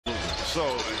So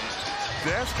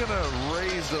that's going to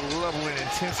raise the level and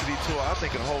intensity to, I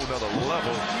think, a whole nother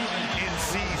level in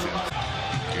season.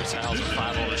 Here's Howell's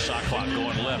 5 on the shot clock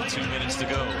going left. 2 minutes to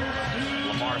go.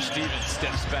 Lamar Stevens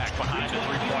steps back behind the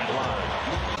three-point line.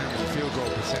 The field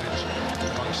goal percentage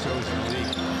amongst those in the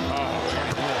league. Oh,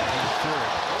 24. He's through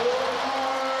it.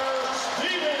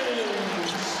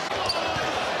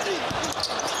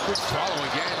 Good follow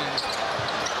again. And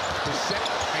the set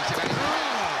makes it out.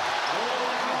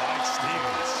 Like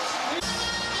Stevens.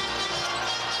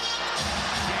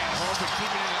 Can't hold it,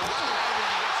 keep it in.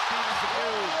 Stevens to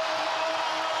move.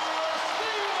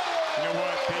 You know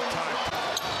what? Big time.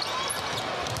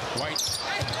 White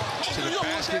to the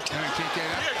basket. No, he can't get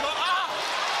it up.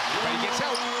 But he gets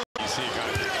help. You see a guy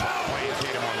playing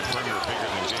Tatum on the perimeter bigger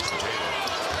than Jason Tatum.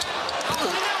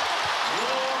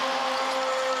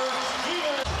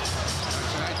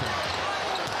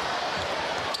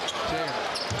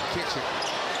 Kicks it.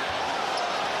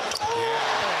 Yeah.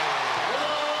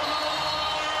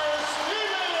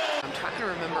 I'm trying to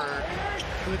remember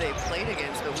who they played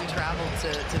against, but we traveled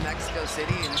to Mexico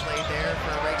City and played there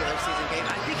for a regular season game.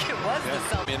 I think it was the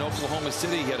Celtics. In Oklahoma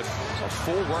City, he had a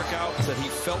full workout, said he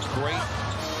felt great.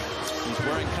 He's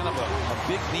wearing kind of a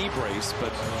big knee brace,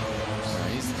 but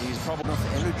he's probably enough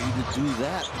energy to do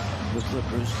that, the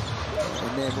Clippers,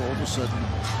 and then all of a sudden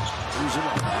lose it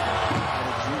up.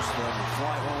 Juice them and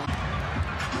fly home.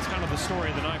 It's kind of the story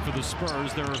of the night for the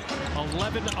Spurs. They're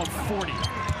 11 of 40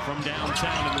 from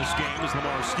downtown in this game as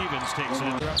Lamar Stevens takes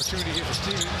it. Good opportunity here for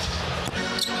Stevens.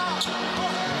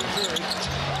 Third.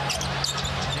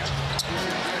 Yep. He's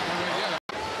going to get it one way or the other.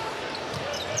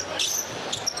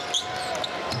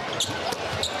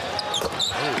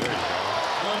 Oh, there you go.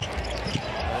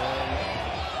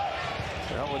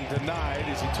 That one denied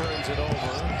as he turns it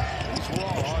over. He's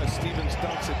raw as Stevens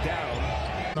dunks it down.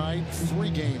 Tonight, 3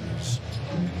 games.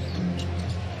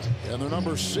 And the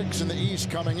number 6 in the East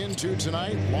coming into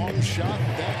tonight. Long shot.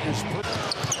 That is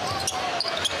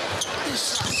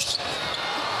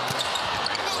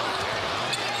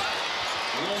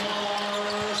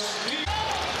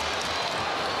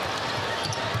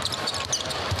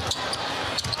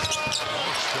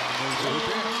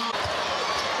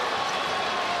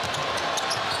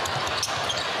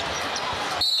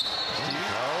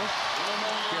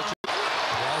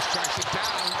tracks it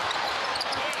down.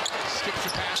 Skips the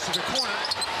pass to the corner.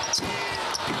 And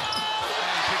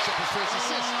he picks up his first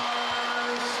assist.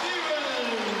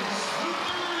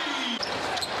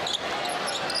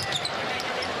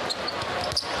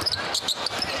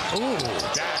 Ooh,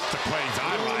 that's the plays I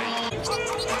like.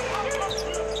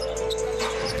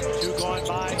 2 gone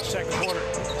by, second quarter.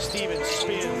 Stevens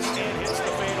spins and hits the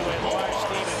fadeaway. Lamar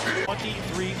Stevens,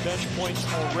 23 bench points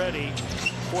already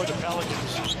for the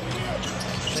Pelicans.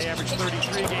 They average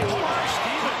 33 a game. Lamar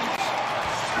Stevens.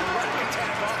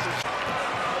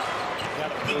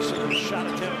 Got a piece of the shot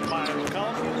attempt by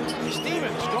McCollum.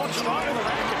 Stevens going strong in the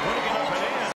rack and putting it up and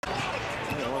in.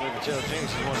 You know, one of the Joe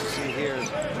James wants to see here is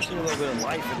see a little bit of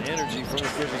life and energy from the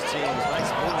Grizzlies team.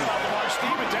 Nice move. Lamar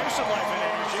Stevens, there's some life and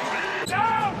energy.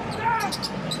 Down!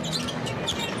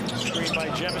 Screen by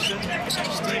Jefferson.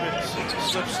 Stevens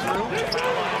slips through.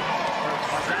 Foul line.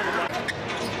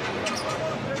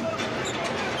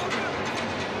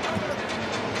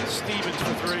 Stevens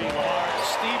for 3. Lamar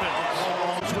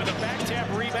Stevens with a back tap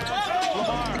rebound.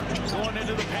 Lamar going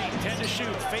into the paint. 10 to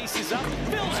shoot. Faces up.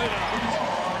 Fills it up.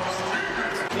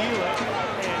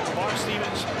 And Lamar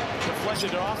Stevens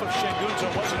deflected it off of Şengün, so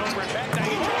it wasn't over and back. Now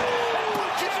he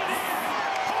punches it in.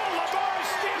 Oh, Lamar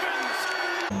Stevens.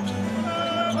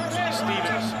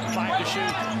 Stevens, 5 to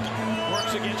shoot.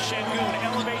 Works against Şengün.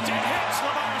 Elevates and hits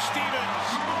Lamar Stevens.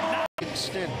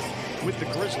 Stint with the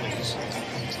Grizzlies.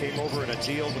 Came over in a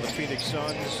deal with the Phoenix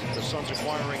Suns. The Suns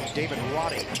acquiring David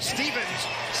Roddy. Stevens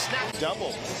snapped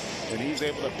double. And he's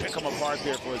able to pick them apart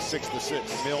there for a 6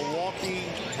 assist. Milwaukee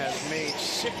has made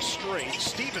 6 straight.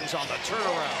 Stevens on the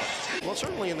turnaround. Well,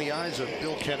 certainly in the eyes of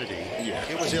Bill Kennedy,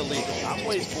 it was illegal. I'm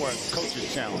waiting for a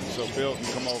coach's challenge so Bill can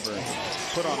come over and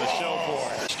put on a show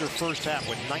for it. First half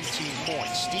with 19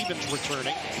 points. Stevens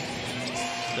returning.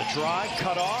 The drive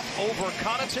cut off over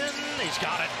Connaughton. He's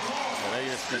got it. Well, they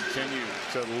just continue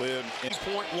to live.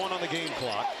 8.1 on the game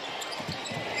clock.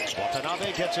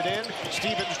 Watanabe gets it in.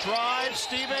 Stevens drives.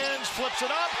 Stevens flips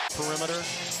it up. Perimeter.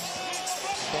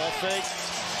 Ball fake.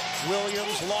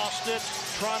 Williams lost it.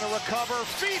 Trying to recover.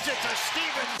 Feeds it to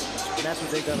Stevens. And that's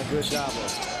what they've done a good job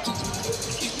of.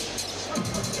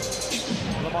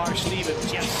 Lamar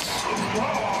Stevens, yes.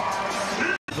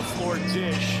 The floor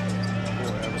dish.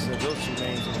 Boy, I would say those 2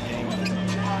 names in the game in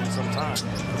some time.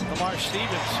 Lamar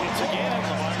Stevens hits again.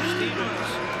 Lamar Stevens.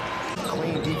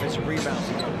 clean defensive rebounds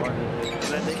again, partner,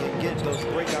 so that they can get those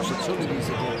break opportunities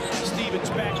again. Stevens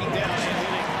backing down and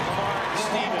hitting Lamar.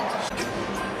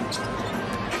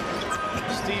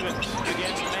 Stevens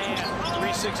against man.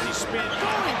 360 spin.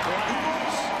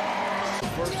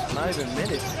 First not even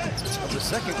minute of the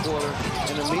second quarter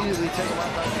and immediately take him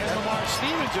out. And Lamar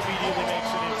Stevens immediately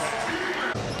makes an impact.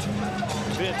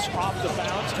 Vince off the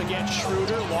bounce against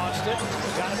Schroeder, lost it,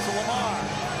 got it to Lamar.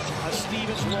 A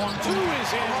Stevens long two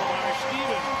is in. Lamar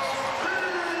Stevens.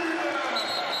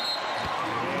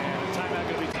 And timeout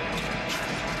going to be.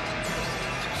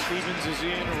 Stevens is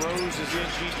in, Rose is in,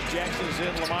 Gigi Jackson is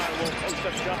in, Lamar a little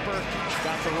post-up jumper,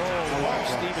 got the roll. Lamar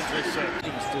Stevens will set.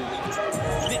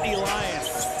 Nittany Lion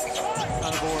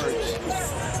on the boards.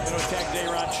 Going to attack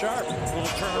Day'Ron Sharp. Little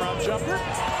turnaround jumper.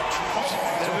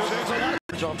 There's a lot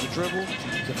off the dribble,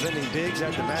 defending bigs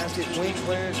at the basket, wing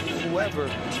players, whoever.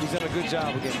 He's done a good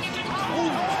job against.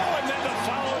 And then the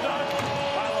follow dunk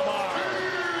by Lamar.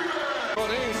 Oh,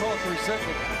 they ain't called 3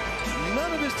 seconds.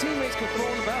 None of his teammates could throw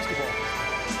in the basketball.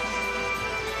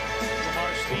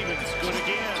 Lamar Stevens, good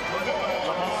again.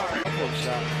 Lamar.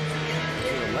 Shot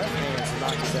to the left hand to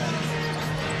knock it down.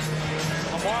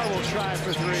 Lamar will try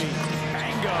for three.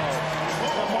 Mango.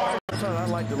 Lamar. Sometimes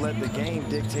I like to let the game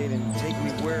dictate and take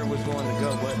me where it was going to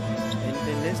go, but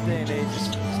in this day and age,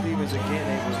 Stevens again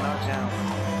able to knock down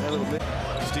that little bit.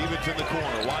 Stevens in the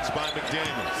corner, watched by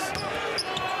McDaniels.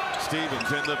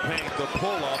 Stevens in the paint, the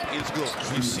pull-up is good.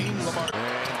 You've seen Lamar.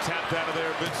 And tapped out of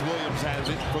there, Vince Williams has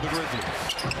it for the Grizzlies.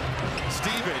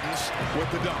 Stevens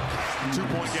with the dunk.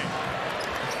 2-point game.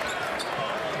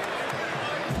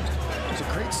 It's a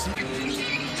great season.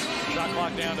 Shot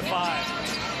clock down to 5.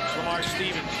 Lamar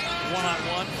Stevens,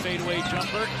 one-on-one, fadeaway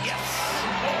jumper. Yes!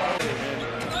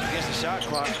 Against the shot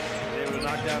clock, they able to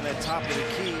knock down that top of the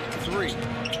key 3.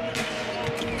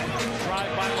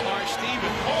 Drive by Lamar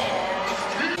Stevens.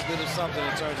 A bit of something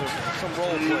in terms of some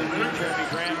role play. Jeremy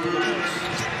Graham to the post.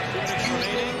 2 minutes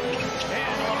remaining.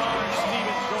 And Lamar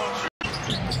Stevens going.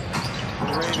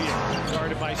 Arabia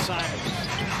guarded by Simons.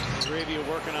 Arabia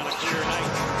working on a clear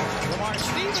night. Lamar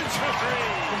Stevens for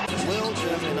 3. Willed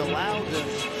them and allowed them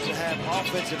to have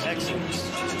offensive excellence.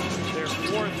 They're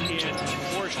 4th in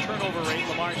forced turnover rate.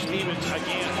 Lamar Stevens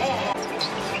again.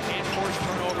 And forced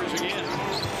turnovers again.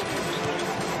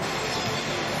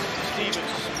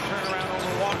 Stevens turn around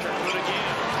over Walker. Good again.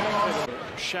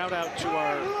 Shout out to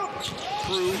our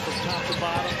crew from top to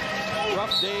bottom.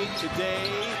 Rough day today.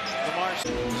 Lamar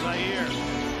Zaire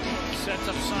sets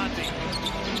up Santi.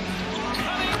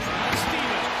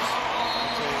 Stevens.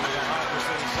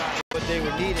 What they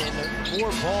were needing, and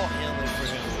more ball handling for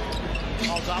him.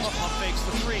 Aldama pump fakes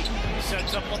the 3.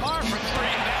 Sets up Lamar for 3,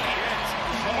 and that he hits.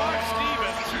 Lamar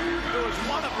Stevens, who is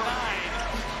 1 of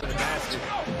 9. The basket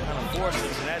kind of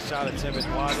forces that shot attempt as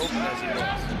wide open as he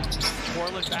was.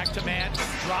 Portland back to man,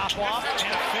 drop off, and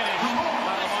a finish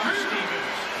by Lamar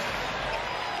Stevens.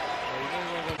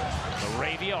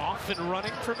 Arabia off and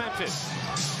running for Memphis.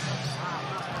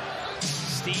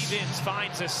 Stevens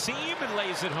finds a seam and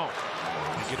lays it home.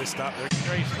 Get a stop there.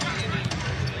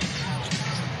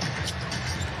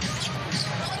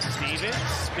 Stevens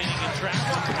spinning in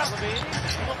traffic, elevating,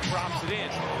 drops it in.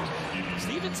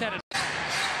 Stevens had a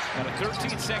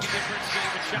 13-second difference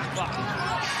game in shot clock.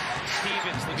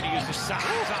 Stevens looking to use the size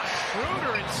on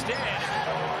Schroeder instead.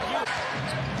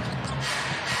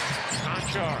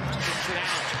 Conchar gets it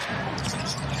out.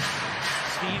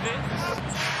 Stevens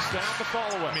down the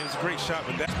follow-up. I mean, it's a great shot,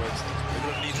 but that's what they're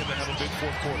going to need him to have a big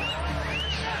 4th quarter.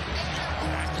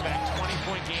 Back-to-back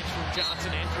 20-point games from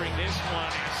Johnson entering this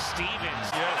one.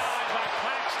 Stevens. Yes. By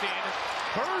Claxton.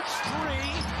 Bird's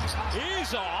 3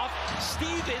 is off.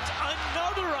 Stevens,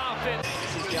 another offense.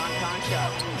 This is John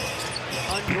Conchar,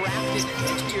 undrafted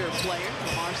fifth-year player.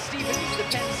 Lamar Stevens, the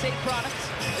Penn State product.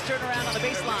 A turnaround on the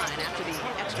baseline after the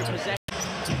extra possession.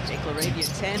 Jake Laravia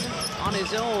 10 on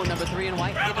his own, number 3 in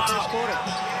white in the first quarter.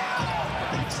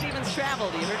 Stevens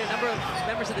traveled. He heard a number of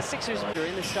members of the Sixers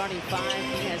in the starting 5.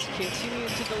 He has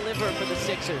continued to deliver for the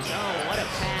Sixers. Oh, what a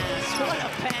pass. What a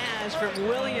pass from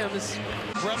Williams.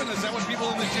 Brevin, is that what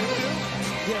people in the gym do?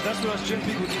 Yeah, that's what us gym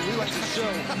people do. We like to show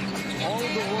all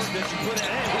of the work that you put in.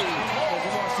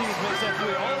 Lamar Stevens makes that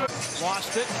 3.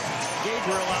 Lost it.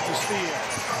 Gabriel out to steal.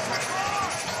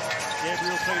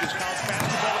 Gabriel played his college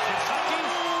basketball at Kentucky.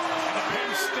 And the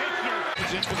Penn State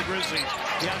is in for the Grizzlies.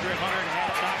 DeAndre Hunter had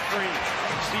it not free.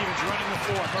 Stevens running the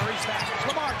 4. Murray's back.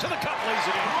 Lamar to the cup, lays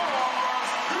it in.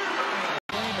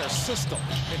 Playing their system,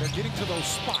 and they're getting to those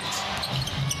spots.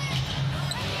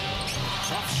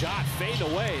 Tough shot, fade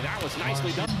away. That was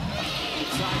nicely done.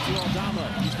 Inside to Aldama.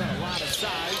 He's got a lot of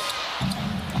size.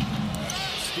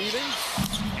 Stevens,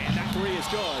 and that three is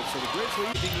good. So the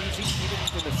Grizzlies being easy, even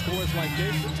in the scores like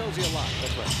this, it tells you a lot.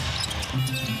 That's right.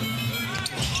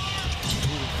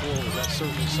 Moving forward, that's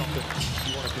certainly something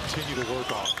you want to continue to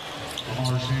work on.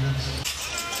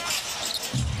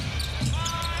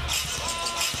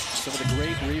 Some of the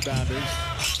great rebounders.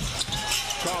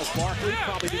 Charles Barkley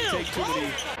probably didn't take too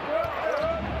many.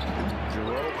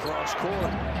 Giroux cross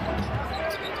court.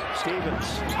 Stevens,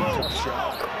 tough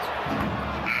shot.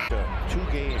 2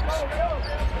 games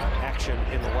action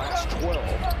in the last 12.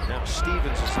 Now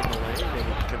Stevens is in the lane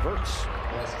and he converts.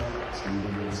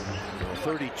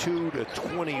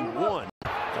 32-21.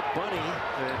 A bunny,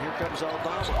 and here comes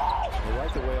Aldama. I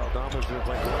like the way Aldama's been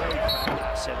playing. Great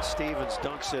pass, and Stevens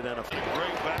dunks it, and a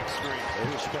great back screen.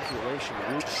 There's speculation.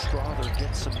 Ruth Strother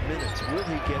gets some minutes. Will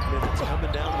he get minutes?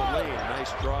 Coming down the lane.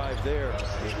 Nice drive there.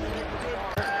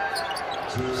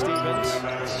 Stevens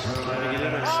trying to get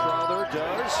in, and Strother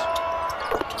does.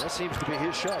 That seems to be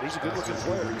his shot. He's a good-looking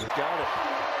player. He's got it.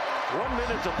 1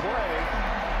 minute to play.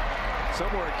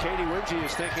 Somewhere Katie Wingy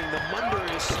is thinking the Munder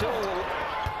is still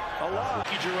alive.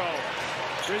 Giroux.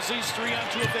 Grizzlies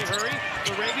 3-on-2 if they hurry.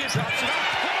 Arabia drops it up.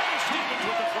 Stevens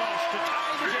with the flush to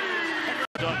tie the game.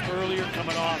 Done earlier,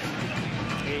 coming off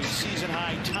a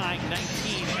season-high tying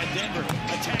 19 at Denver.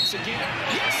 Attacks again.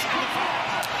 Yes!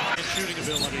 And shooting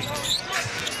ability.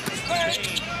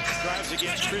 Payne drives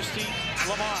against Christie.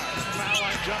 Lamar. Foul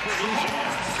line jumper. Losing it.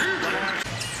 Lamar.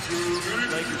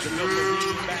 Lakers have built the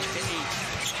lead back to 8.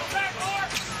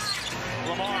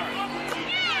 Lamar.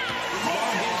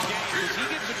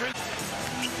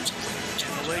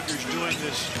 The Lakers doing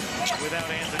this without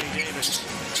Anthony Davis.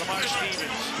 Lamar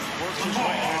Stevens works his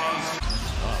way underneath.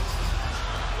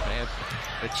 And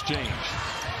exchange.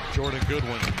 Jordan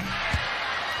Goodwin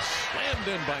slammed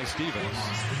in by Stevens.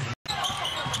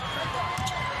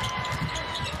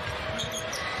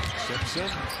 Simpson,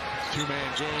 2-man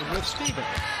game with Stevens.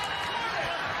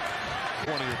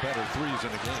 20 or better threes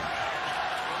in the game.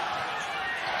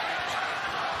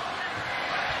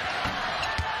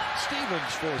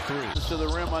 Stevens for 3. To the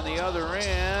rim on the other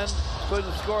end.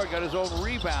 Couldn't score. Got his own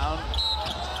rebound.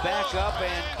 Back up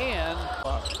and in.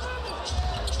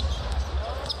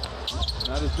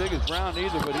 Not as big as Brown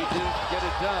either, but he did get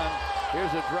it done.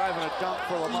 Here's a drive and a dunk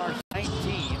for Lamar.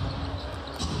 19.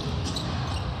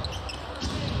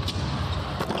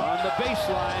 On the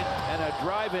baseline and a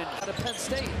drive-in. Out of Penn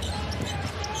State.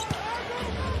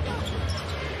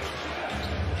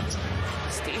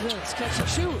 Stevens catch and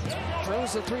shoot.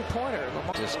 Throws a three-pointer.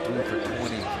 Just 3 for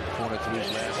 20 corner threes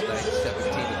last night.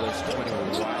 17 of those 20 were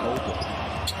wide open.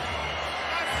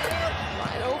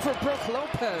 Right over Brooke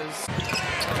Lopez.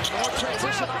 More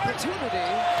transition opportunity.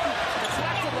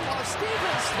 Deflected Lamar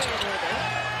Stevens favored.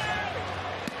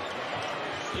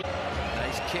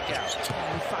 Nice kick out.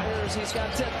 He fires. He's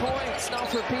got 10 points. Now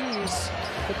for Bees.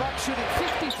 The Bucks shooting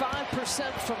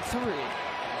 55% from 3.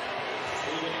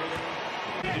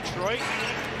 Detroit.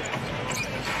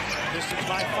 Distance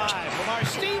by 5. Lamar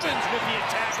Stevens with the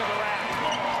attack of the rack.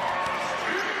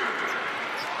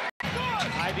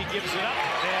 Ivy gives it up.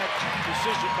 Bad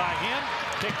decision by him.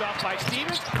 Picked off by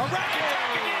Stevens. A racket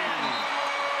again.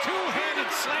 Two-handed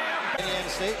slam. Indiana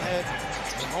State had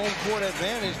home court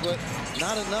advantage, but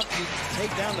not enough to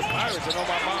take down the Pirates. I know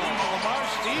my mom. Lamar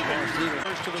Stevens.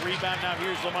 First to the rebound. Now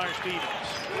here's Lamar Stevens.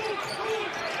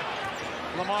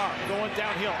 Lamar going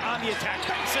downhill on the attack.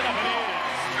 Banks it up and in.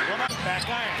 Lamar back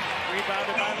iron.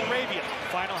 Rebounded by Arabia.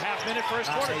 Final half minute first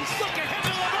quarter. Look ahead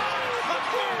to Lamar.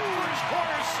 First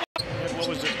quarter. What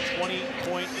was it?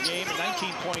 20-point game, a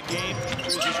 19-point game.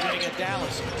 Grizzlies winning at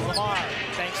Dallas. Lamar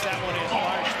banks that one in.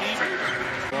 Lamar Stevens.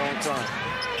 Long time.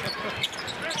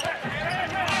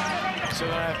 So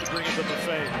I have to bring in the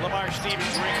buffet. Lamar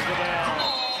Stevens rings the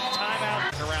bell.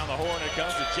 Timeout. Around the horn it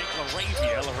comes to Jake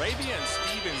Laravia. Laravia and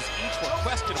Stevens each were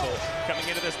questionable coming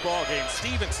into this ball game.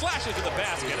 Stevens slashes to the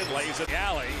basket and lays it.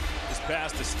 Alley. This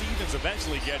pass to Stevens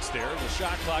eventually gets there. The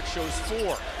shot clock shows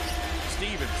 4.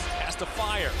 Stevens has to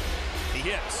fire. He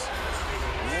hits.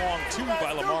 Long 2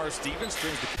 by Lamar Stevens.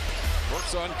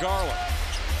 Works on Garland.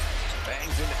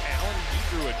 Bangs into Allen. He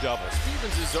drew a double.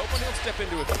 Stevens is open. He'll step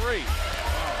into a 3.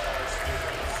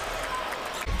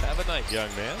 Have a night,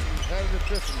 young man.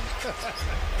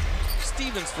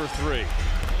 Stevens for 3.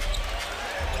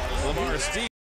 Lamar Stevens.